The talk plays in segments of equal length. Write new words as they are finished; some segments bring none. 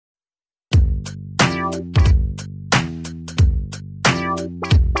And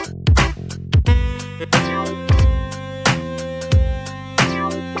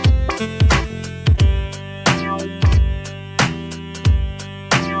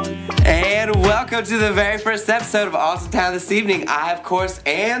welcome to the very first episode of Awesometown this evening. I, of course,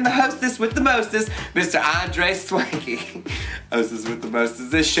 am the hostess with the mostest, Mr. Andre Swanky. Hostess with the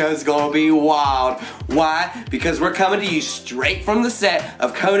mostest. This show's gonna be wild. Why? Because we're coming to you straight from the set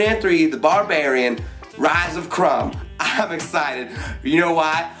of Conan 3, The Barbarian, Rise of Crumb. I'm excited. You know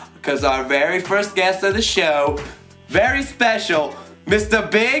why? Because our very first guest of the show, very special,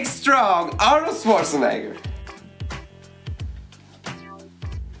 Mr. Big Strong Arnold Schwarzenegger.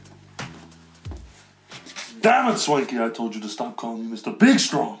 Damn it, Swanky, I told you to stop calling me Mr. Big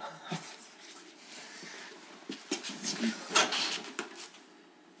Strong.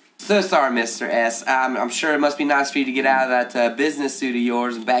 So sorry, Mr. S. I'm sure it must be nice for you to get out of that business suit of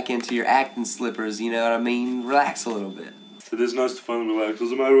yours and back into your acting slippers, you know what I mean? Relax a little bit. It is nice to finally relax.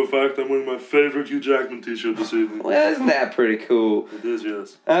 As a matter of fact, I'm wearing my favorite Hugh Jackman t-shirt this evening. Well, isn't that pretty cool? It is,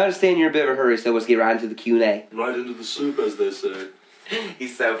 yes. I understand you're in a bit of a hurry, so let's get right into the Q&A. Right into the soup, as they say.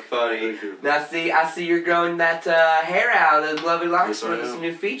 He's so funny. Thank you. Now, I see you're growing that hair out of those lovely locks Yes, for some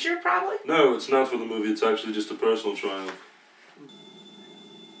new feature, probably? No, it's not for the movie. It's actually just a personal triumph.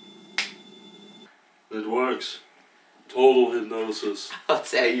 It works. Total hypnosis. I'll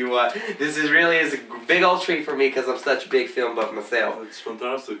tell you what, this really is a big old treat for me because I'm such a big film buff myself. It's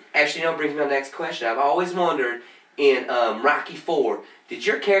fantastic. Actually, you know, brings me to my next question. I've always wondered, in Rocky IV, did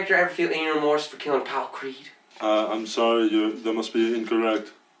your character ever feel any remorse for killing Paul Creed? I'm sorry, that must be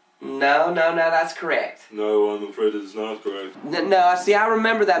incorrect. No, that's correct. No, I'm afraid it is not correct. No, see, I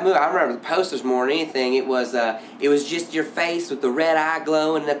remember that movie. I remember the posters more than anything. It was just your face with the red eye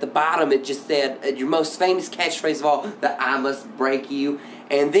glowing, and at the bottom it just said your most famous catchphrase of all, that I must break you.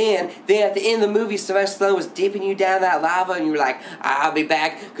 And then at the end of the movie, Sylvester Stallone was dipping you down that lava, and you were like, I'll be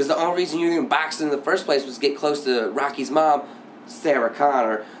back, because the only reason you were in boxing in the first place was to get close to Rocky's mom, Sarah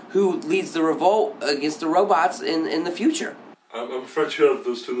Connor, who leads the revolt against the robots in the future. I'm afraid you have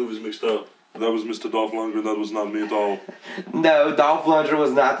those two movies mixed up. That was Mr. Dolph Lundgren, that was not me at all. No, Dolph Lundgren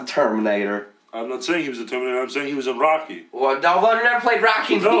was not the Terminator. I'm not saying he was the Terminator, I'm saying he was in Rocky. Well, Dolph Lundgren never played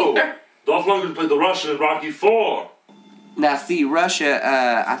Rocky either. Dolph Lundgren played the Russian in Rocky IV. Now, see, Russia,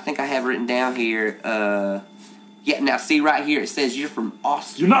 I think I have written down here, yeah, now, see, right here, it says you're from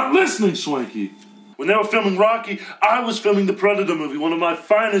Austria. You're not listening, Swanky. When they were filming Rocky, I was filming the Predator movie, one of my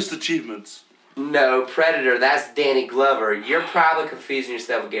finest achievements. No, Predator, that's Danny Glover. You're probably confusing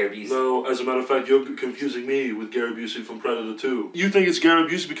yourself with Gary Busey. No, as a matter of fact, you're confusing me with Gary Busey from Predator 2. You think it's Gary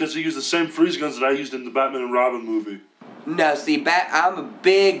Busey because he used the same freeze guns that I used in the Batman and Robin movie. No, see, I'm a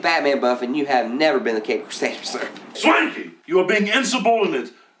big Batman buff, and you have never been the Cape Crusader, sir. Swanky! You are being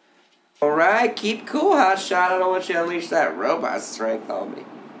insubordinate. Alright, keep cool, hotshot. I don't want you to unleash that robot strength on me.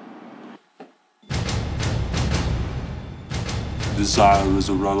 Desire is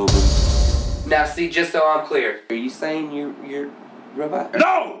irrelevant. Now, see, just so I'm clear, are you saying you're a robot?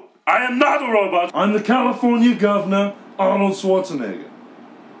 No! I am not a robot! I'm the California governor, Arnold Schwarzenegger.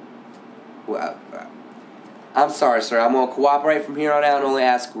 Well, I'm sorry, sir. I'm going to cooperate from here on out and only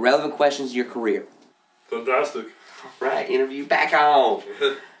ask relevant questions to your career. Fantastic. Right, interview back on.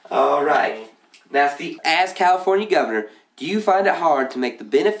 Alright. Now, see, as California governor, do you find it hard to make the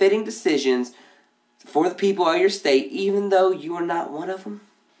benefiting decisions for the people of your state, even though you are not one of them?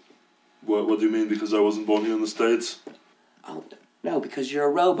 What do you mean, because I wasn't born here in the States? Oh, no, because you're a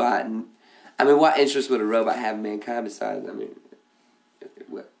robot. And I mean, what interest would a robot have in mankind besides, I mean,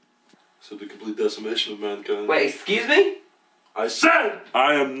 what? So the complete decimation of mankind. Wait, excuse me? I said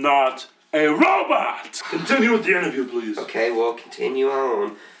I am not a robot! Continue with the interview, please. Okay, well, continue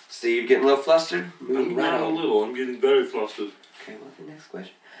on. See, you're getting a little flustered? I'm not a little. I'm getting very flustered. Okay, what's the next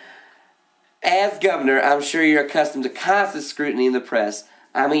question? As governor, I'm sure you're accustomed to constant scrutiny in the press.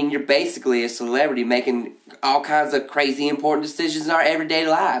 I mean, you're basically a celebrity making all kinds of crazy important decisions in our everyday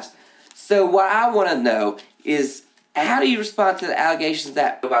lives. So what I want to know is, how do you respond to the allegations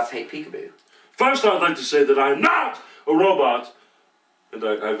that robots hate peekaboo? First, I'd like to say that I'm not a robot. And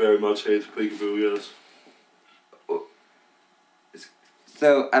I very much hate peekaboo, yes.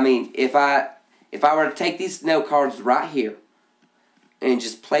 So, I mean, if I were to take these note cards right here and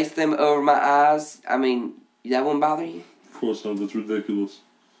just place them over my eyes, I mean, that wouldn't bother you? Of course not, that's ridiculous.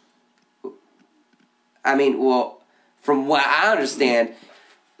 I mean, well, from what I understand,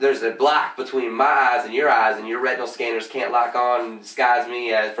 there's a block between my eyes and your retinal scanners can't lock on and disguise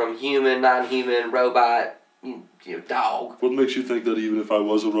me as from human, non-human, robot, you know, dog. What makes you think that even if I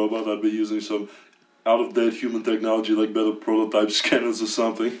was a robot, I'd be using some out-of-date human technology like better prototype scanners or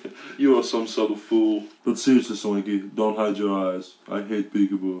something. You are some sort of fool. But seriously, Swanky, don't hide your eyes. I hate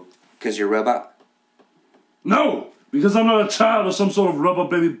peekaboo. Because you're a robot? No! Because I'm not a child of some sort of rubber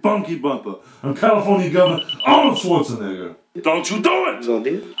baby bunky bumper. I'm California Governor Arnold Shwarzenegger. Don't you do it! Don't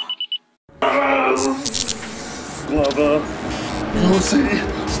do it. Glover, Lucy,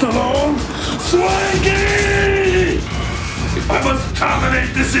 Stallone, Swanky! I must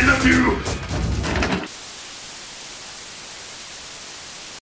terminate this interview